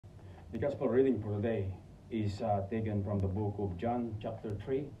The gospel reading for today is taken from the book of John, chapter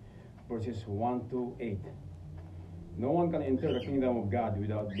 3, verses 1 to 8. No one can enter the kingdom of God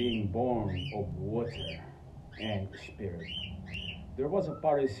without being born of water and spirit. There was a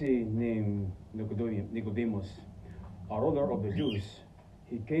Pharisee named Nicodemus, a ruler of the Jews.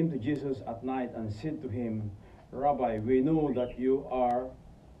 He came to Jesus at night and said to him, Rabbi, we know that you are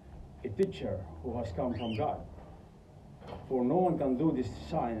a teacher who has come from God. For no one can do these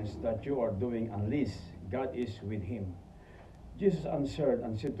signs that you are doing unless God is with him. Jesus answered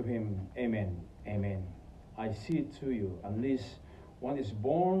and said to him, Amen, amen. I say to you, unless one is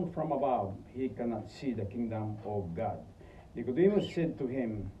born from above, he cannot see the kingdom of God. Nicodemus said to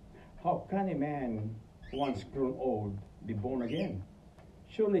him, how can a man once grown old be born again?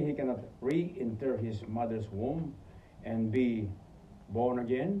 Surely he cannot re-enter his mother's womb and be born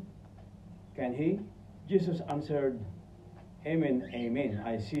again, can he? Jesus answered, Amen, amen,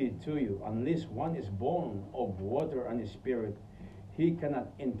 I say to you, unless one is born of water and spirit, he cannot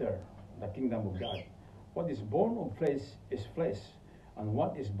enter the kingdom of God. What is born of flesh is flesh, and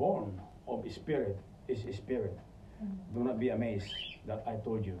what is born of spirit is spirit. Do not be amazed that I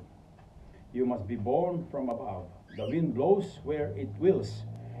told you. You must be born from above. The wind blows where it wills,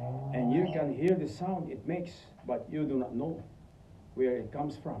 and you can hear the sound it makes, but you do not know where it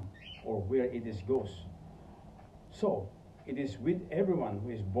comes from or where it goes. So, it is with everyone who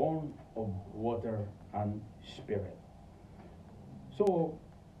is born of water and spirit. So,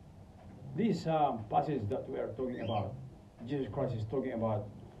 this passage that we are talking about, Jesus Christ is talking about,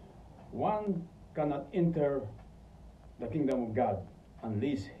 one cannot enter the kingdom of God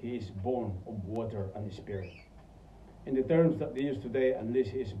unless he is born of water and spirit. In the terms that they use today, unless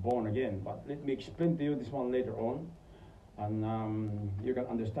he is born again. But let me explain to you this one later on, and you can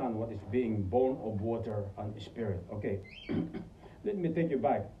understand what is being born of water and spirit. Okay, let me take you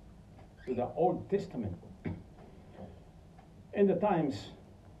back to the Old Testament. In the times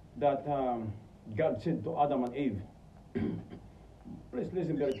that God said to Adam and Eve, please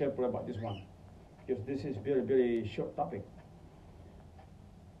listen very carefully about this one, because this is very, very short topic.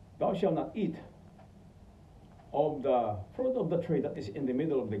 Thou shalt not eat of the fruit of the tree that is in the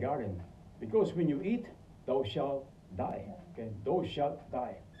middle of the garden, because when you eat, thou shalt die. Okay, thou shalt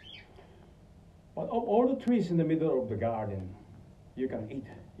die. But of all the trees in the middle of the garden, you can eat,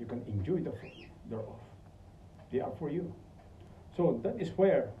 you can enjoy the fruit thereof. They are for you. So that is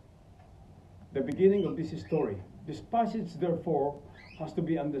where the beginning of this story. This passage, therefore, has to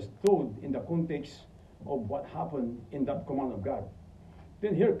be understood in the context of what happened in that command of God.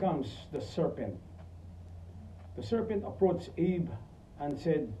 Then here comes the serpent. The serpent approached Eve and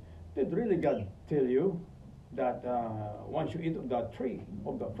said, did really God tell you that once you eat of the tree,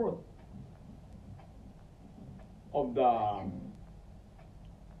 of the fruit, of the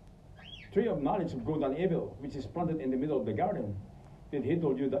tree of knowledge of good and evil, which is planted in the middle of the garden, did he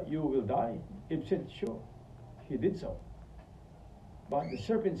told you that you will die? Eve said, sure, he did so. But the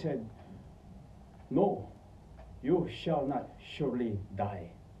serpent said, no, you shall not surely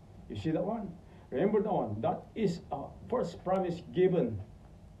die. You see that one? Remember that one? That is a first promise given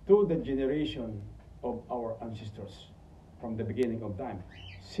to the generation of our ancestors from the beginning of time.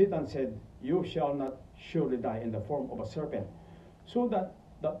 Satan said, you shall not surely die, in the form of a serpent. So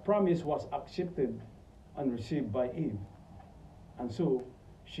that promise was accepted and received by Eve. And so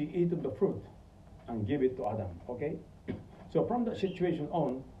she ate of the fruit and gave it to Adam. Okay? So from that situation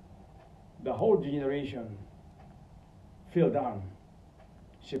on, the whole generation fell down,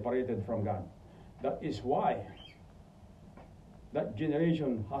 separated from God. That is why that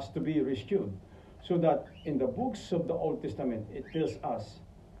generation has to be rescued. So that in the books of the Old Testament, it tells us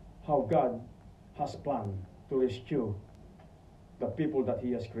how God has planned to rescue the people that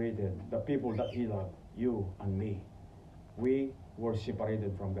he has created, the people that he loved, you and me. We were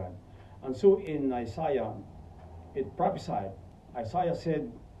separated from God. And so in Isaiah, it prophesied, Isaiah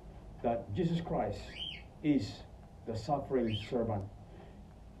said that Jesus Christ is the suffering servant.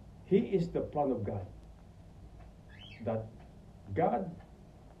 He is the plan of God, that God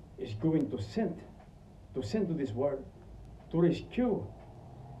is going to send to this world to rescue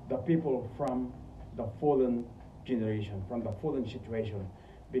the people from the fallen generation, from the fallen situation,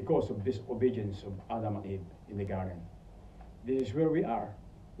 because of disobedience of Adam and Eve in the garden. This is where we are.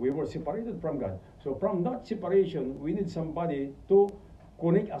 We were separated from God. So from that separation, we need somebody to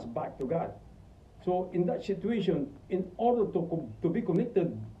connect us back to God. So in that situation, in order to be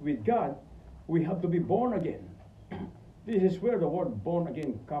connected with God, we have to be born again. This is where the word born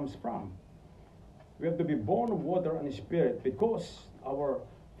again comes from. We have to be born of water and spirit, because our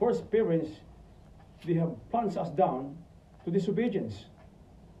first parents, they have plunged us down to disobedience.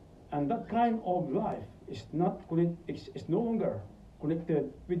 And that kind of life is it's no longer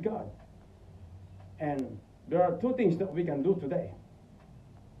connected with God. And there are two things that we can do today,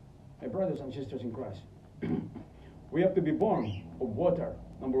 my brothers and sisters in Christ. We have to be born of water,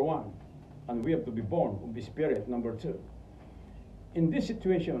 number one, and we have to be born of the Spirit, number two. In this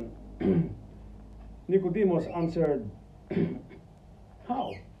situation, Nicodemus answered,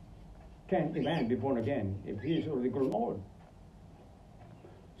 how can a man be born again if he is already grown old?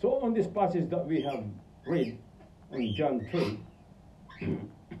 So on this passage that we have read in John 3,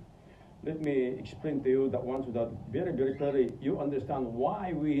 let me explain to you that one so that very, very clearly you understand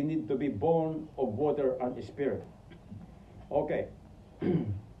why we need to be born of water and Spirit. Okay,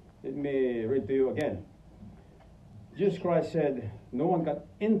 let me read to you again. Jesus Christ said, no one can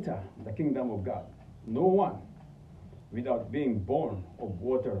enter the kingdom of God. No one without being born of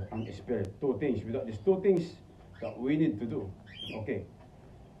water and Spirit. Two things. Without these two things that we need to do. Okay.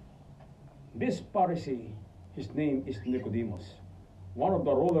 This Pharisee, his name is Nicodemus, one of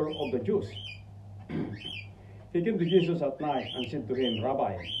the rulers of the Jews. He came to Jesus at night and said to him,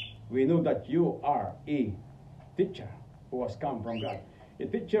 Rabbi, we know that you are a teacher who has come from God. A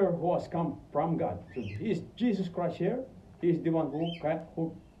teacher who has come from God. So is Jesus Christ here? He is the one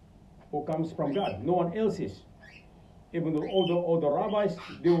who comes from God. No one else is. Even though all the rabbis,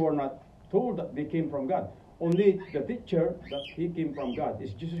 they were not told that they came from God. Only the teacher that he came from God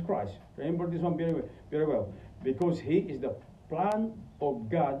is Jesus Christ. Remember this one very, very well. Because he is the plan of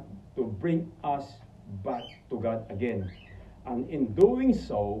God to bring us back to God again. And in doing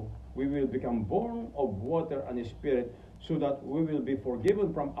so, we will become born of water and Spirit, so that we will be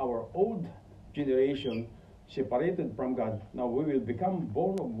forgiven from our old generation, separated from God. Now we will become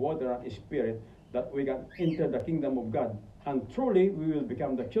born of water and Spirit, that we can enter the kingdom of God. And truly, we will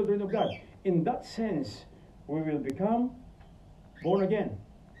become the children of God. In that sense, we will become born again.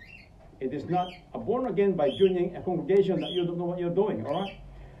 It is not a born again by joining a congregation that you don't know what you're doing, all right?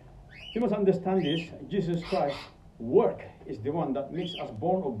 You must understand this. Jesus Christ's work is the one that makes us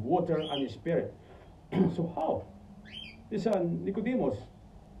born of water and Spirit. So how? This Nicodemus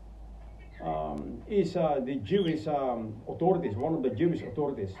is the Jewish authorities, one of the Jewish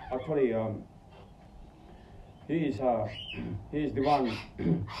authorities. Actually, he is the one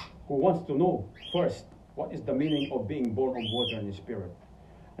who wants to know first what is the meaning of being born of water and Spirit.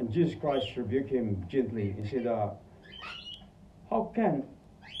 And Jesus Christ rebuked him gently. He said, how can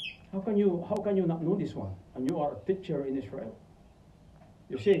you not know this one? And you are a teacher in Israel.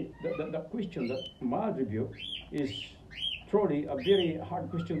 You see, the question, that mild rebuke, is truly a very hard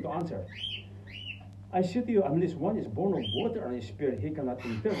question to answer. I say to you, unless one is born of water and Spirit, he cannot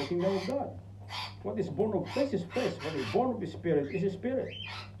enter the kingdom of God. What is born of flesh is flesh. What is born of Spirit is Spirit.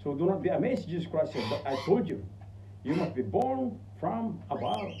 So do not be amazed, Jesus Christ said, but I told you, you must be born from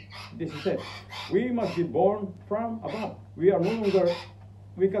above. This is it. We must be born from above. We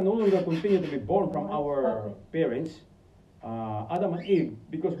can no longer continue to be born from our parents, Adam and Eve,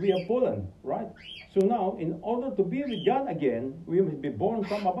 because we have fallen, right? So now, in order to be with God again, we must be born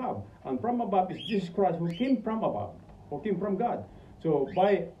from above. And from above is Jesus Christ, who came from above, who came from God. So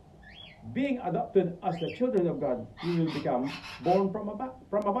by being adopted as the children of God, we will become born from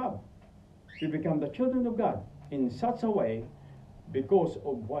above. We become the children of God in such a way because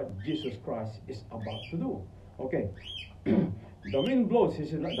of what Jesus Christ is about to do. Okay. The wind blows, he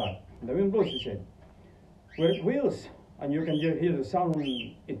said like that. The wind blows, he said, where it wills, and you can hear the sound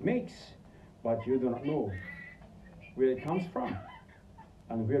it makes, but you do not know where it comes from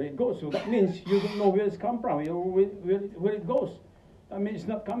and where it goes. So that means you don't know where it's come from, where it goes. I mean, it's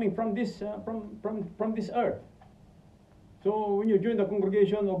not coming from this from this earth. So when you join the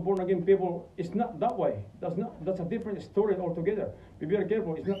congregation of born again people, it's not that way. That's a different story altogether. Be very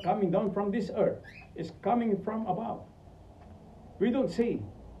careful. It's not coming down from this earth. It's coming from above. We don't see,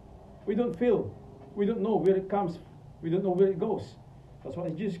 we don't feel, we don't know where it comes, we don't know where it goes. That's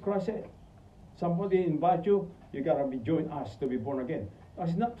what Jesus Christ said. Somebody invite you, you gotta join us to be born again.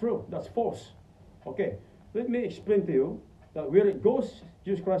 That's not true. That's false. Okay, let me explain to you that where it goes,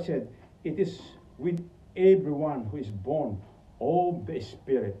 Jesus Christ said, it is with everyone who is born of the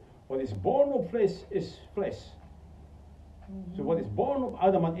Spirit. What is born of flesh is flesh. So what is born of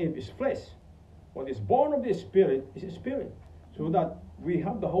Adam and Eve is flesh. What is born of the Spirit is Spirit. So that we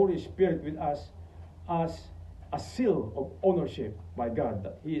have the Holy Spirit with us as a seal of ownership by God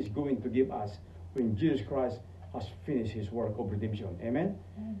that He is going to give us when Jesus Christ has finished His work of redemption. Amen?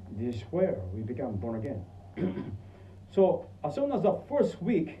 This is where we become born again. So, as soon as the first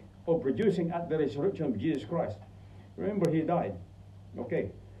week of rejoicing at the resurrection of Jesus Christ, remember He died, okay,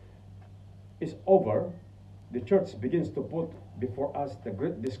 it's over, the church begins to put before us the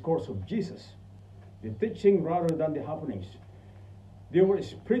great discourse of Jesus, the teaching rather than the happenings. They were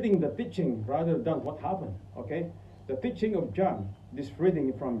spreading the teaching rather than what happened, okay? The teaching of John, this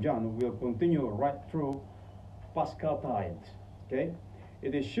reading from John, will continue right through Paschal tides, okay?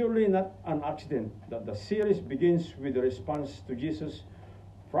 It is surely not an accident that the series begins with the response to Jesus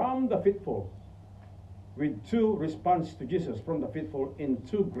from the faithful, with two responses to Jesus from the faithful in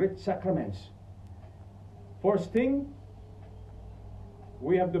two great sacraments. First thing,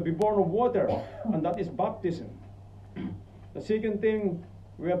 we have to be born of water, and that is baptism. The second thing,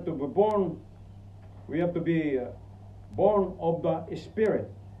 we have to be born of the Spirit,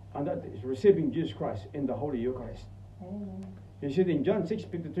 and that is receiving Jesus Christ in the Holy Eucharist. Amen. He said in John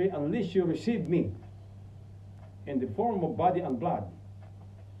 6:53, unless you receive me in the form of body and blood,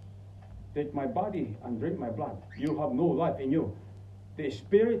 take my body and drink my blood, you have no life in you. The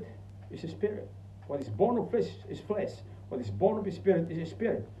Spirit is a spirit. What is born of flesh is flesh. What is born of the Spirit is a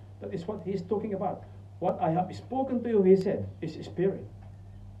spirit. That is what he's talking about. What I have spoken to you, he said, is a spirit.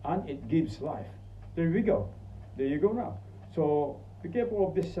 And it gives life. There we go. There you go now. So be careful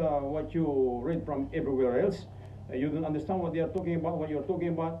of this, what you read from everywhere else. You don't understand what they are talking about, what you're talking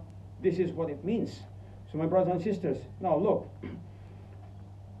about. This is what it means. So my brothers and sisters, now look.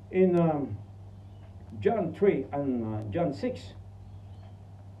 In John 3 and John 6,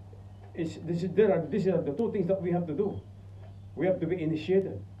 these are the two things that we have to do. We have to be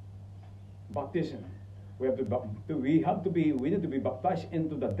initiated. Baptism. We need to be baptized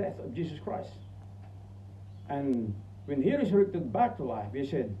into the death of Jesus Christ. And when he resurrected back to life, he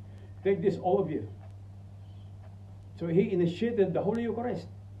said, take this, all of you. So he initiated the Holy Eucharist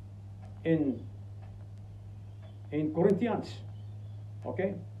in Corinthians.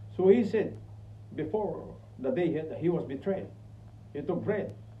 Okay? So he said, before the day that he was betrayed, he took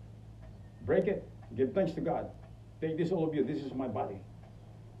bread, break it, give thanks to God. Take this, all of you, this is my body.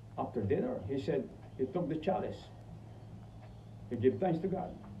 After dinner, he said, he took the chalice. He gave thanks to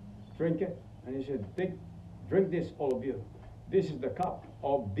God. Drink it. And he said, drink this, all of you. This is the cup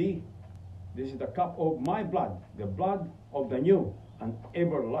of my blood, the blood of the new and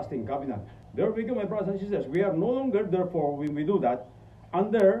everlasting covenant. There we go, my brothers and sisters. We are no longer, therefore, when we do that,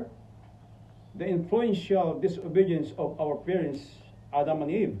 under the influential disobedience of our parents, Adam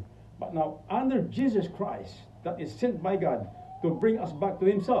and Eve. But now, under Jesus Christ, that is sent by God to bring us back to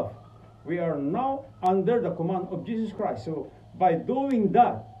himself. We are now under the command of Jesus Christ. So by doing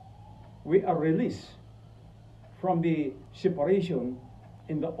that, we are released from the separation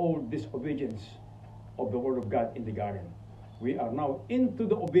in the old disobedience of the Word of God in the garden. We are now into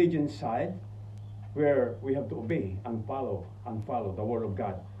the obedience side, where we have to obey and follow the Word of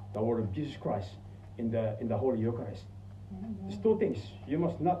God, the Word of Jesus Christ in the Holy Eucharist. These two things you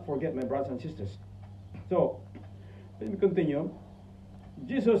must not forget, my brothers and sisters. So let me continue.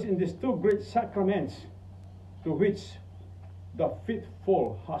 Jesus, in these two great sacraments to which the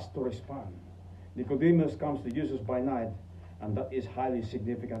faithful has to respond. Nicodemus comes to Jesus by night, and that is highly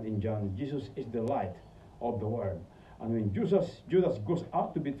significant in John. Jesus is the light of the world. And when Judas goes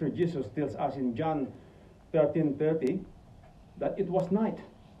out to betray Jesus, tells us in John 13:30 that it was night.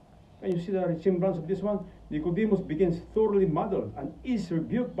 Can you see the resemblance of this one? Nicodemus begins thoroughly muddled and is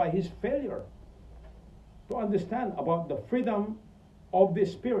rebuked by his failure to understand about the freedom of the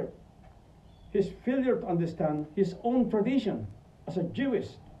Spirit. His failure to understand his own tradition as a Jewish.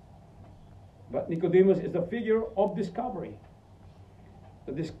 But Nicodemus is the figure of discovery.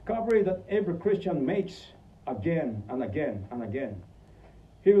 The discovery that every Christian makes again and again and again.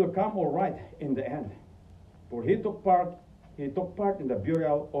 He will come all right in the end. For he took part in the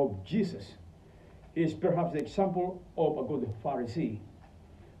burial of Jesus. He is perhaps the example of a good Pharisee.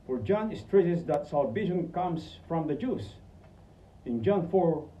 For John stresses that salvation comes from the Jews. In John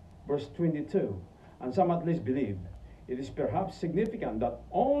 4, verse 22, and some at least believe, it is perhaps significant that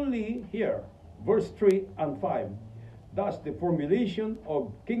only here, verse 3 and 5, thus the formulation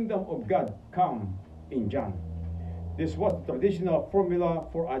of kingdom of God come in John. This was the traditional formula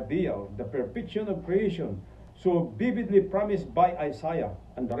for ideal, the perfection of creation, so vividly promised by Isaiah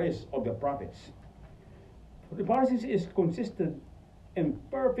and the rest of the prophets. The Pharisees is consistent in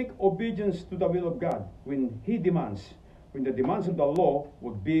perfect obedience to the will of God when the demands of the law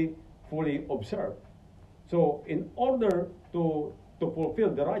would be fully observed. So in order to fulfill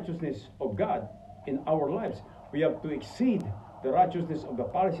the righteousness of God in our lives, we have to exceed the righteousness of the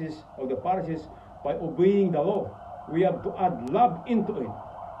Pharisees by obeying the law. We have to add love into it.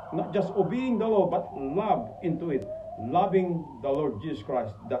 Not just obeying the law, but love into it. Loving the Lord Jesus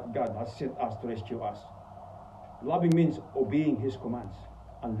Christ that God has sent us to rescue us. Loving means obeying his commands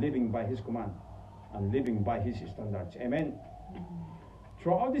and living by his command and living by his standards. Amen.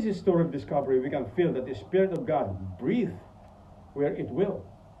 Throughout this story of discovery, we can feel that the Spirit of God breathes where it will.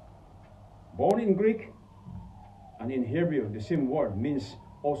 Born in Greek and in Hebrew, the same word means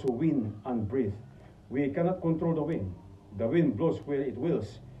also wind and breathe. We cannot control the wind. The wind blows where it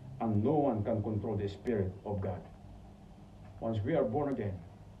wills, and no one can control the Spirit of God. Once we are born again,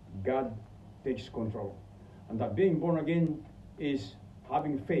 God takes control. And that being born again is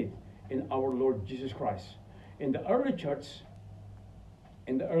having faith in our Lord Jesus Christ. In the early church,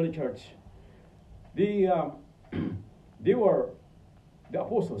 they were the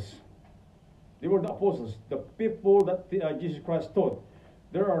apostles. They were the apostles, the people that Jesus Christ taught.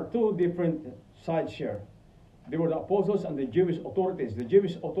 There are two different sides here. They were the apostles and the Jewish authorities. The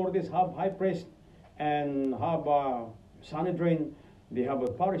Jewish authorities have high priest and have Sanhedrin. They have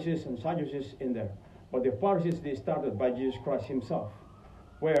Pharisees and Sadducees in there. But the Pharisees, they started by Jesus Christ himself,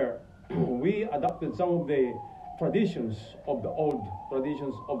 where we adopted some of the traditions of the old,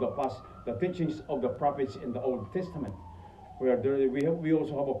 traditions of the past, the teachings of the prophets in the Old Testament, where we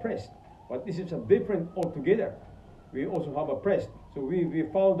also have a priest. But this is a different altogether. We also have a priest. So we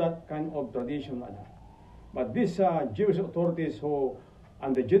follow that kind of tradition. But these Jewish authorities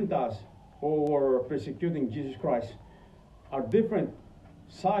and the Gentiles who were persecuting Jesus Christ are different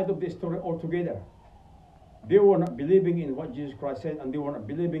side of the story altogether. They were not believing in what Jesus Christ said, and they were not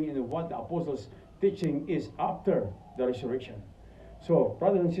believing in what the apostles' teaching is after the resurrection. So,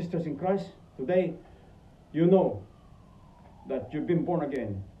 brothers and sisters in Christ, today, you know that you've been born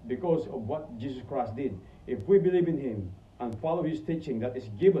again because of what Jesus Christ did. If we believe in him and follow his teaching that is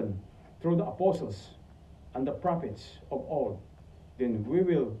given through the apostles and the prophets of old, then we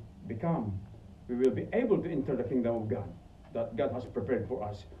will be able to enter the kingdom of God that God has prepared for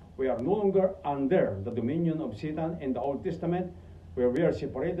us. We are no longer under the dominion of Satan in the Old Testament, where we are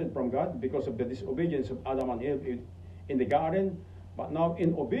separated from God because of the disobedience of Adam and Eve in the garden. But now,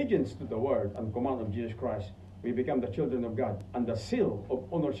 in obedience to the word and command of Jesus Christ, we become the children of God, and the seal of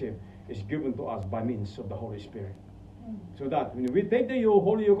ownership is given to us by means of the Holy Spirit. So that when we take the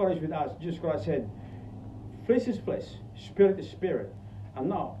Holy Eucharist with us, Jesus Christ said, flesh is flesh, spirit is spirit. And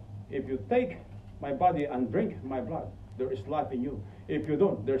now, if you take my body and drink my blood, there is life in you. If you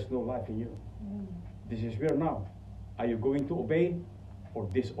don't, there's no life in you. This is where now. Are you going to obey or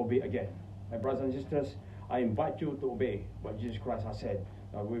disobey again? My brothers and sisters, I invite you to obey what Jesus Christ has said,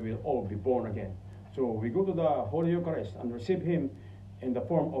 that we will all be born again. So we go to the Holy Eucharist and receive him in the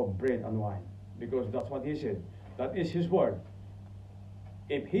form of bread and wine, because that's what he said. That is his word.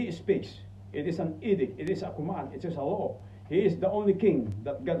 If he speaks, it is an edict, it is a command, it is a law. He is the only king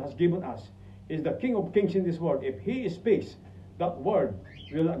that God has given us. He is the King of kings in this world. If he speaks, that word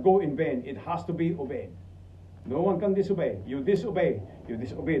will not go in vain. It has to be obeyed. No one can disobey. You disobey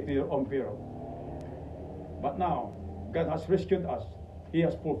to your own peril. But now, God has rescued us. He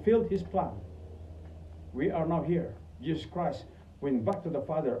has fulfilled his plan. We are now here. Jesus Christ went back to the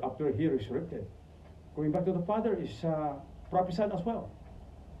Father after he resurrected. Going back to the Father is prophesied as well.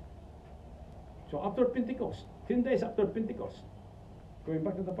 So after Pentecost, 10 days after Pentecost, going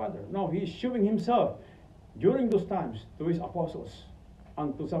back to the Father. Now he is showing himself during those times to his apostles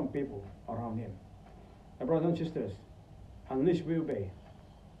and to some people around him. My brothers and sisters, unless we obey,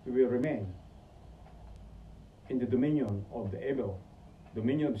 we will remain in the dominion of the evil,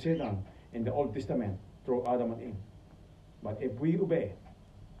 dominion of Satan in the Old Testament through Adam and Eve. But if we obey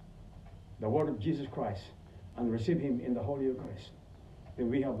the word of Jesus Christ and receive him in the Holy Eucharist, then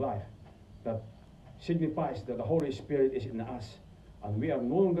we have life that signifies that the Holy Spirit is in us, and we are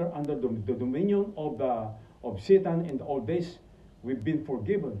no longer under the dominion of Satan in the old days. We've been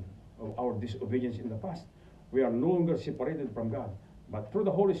forgiven of our disobedience in the past. We are no longer separated from God. But through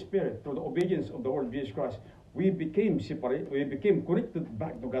the Holy Spirit, through the obedience of the Lord Jesus Christ, we became separate, we became connected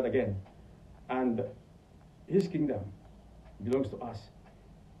back to God again. And his kingdom belongs to us.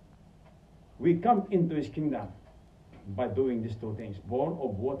 We come into his kingdom by doing these two things, born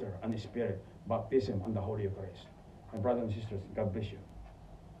of water and the Spirit, baptism and the Holy Eucharist. My brothers and sisters, God bless you.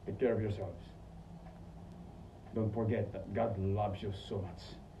 Take care of yourselves. Don't forget that God loves you so much.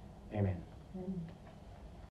 Amen. Amen.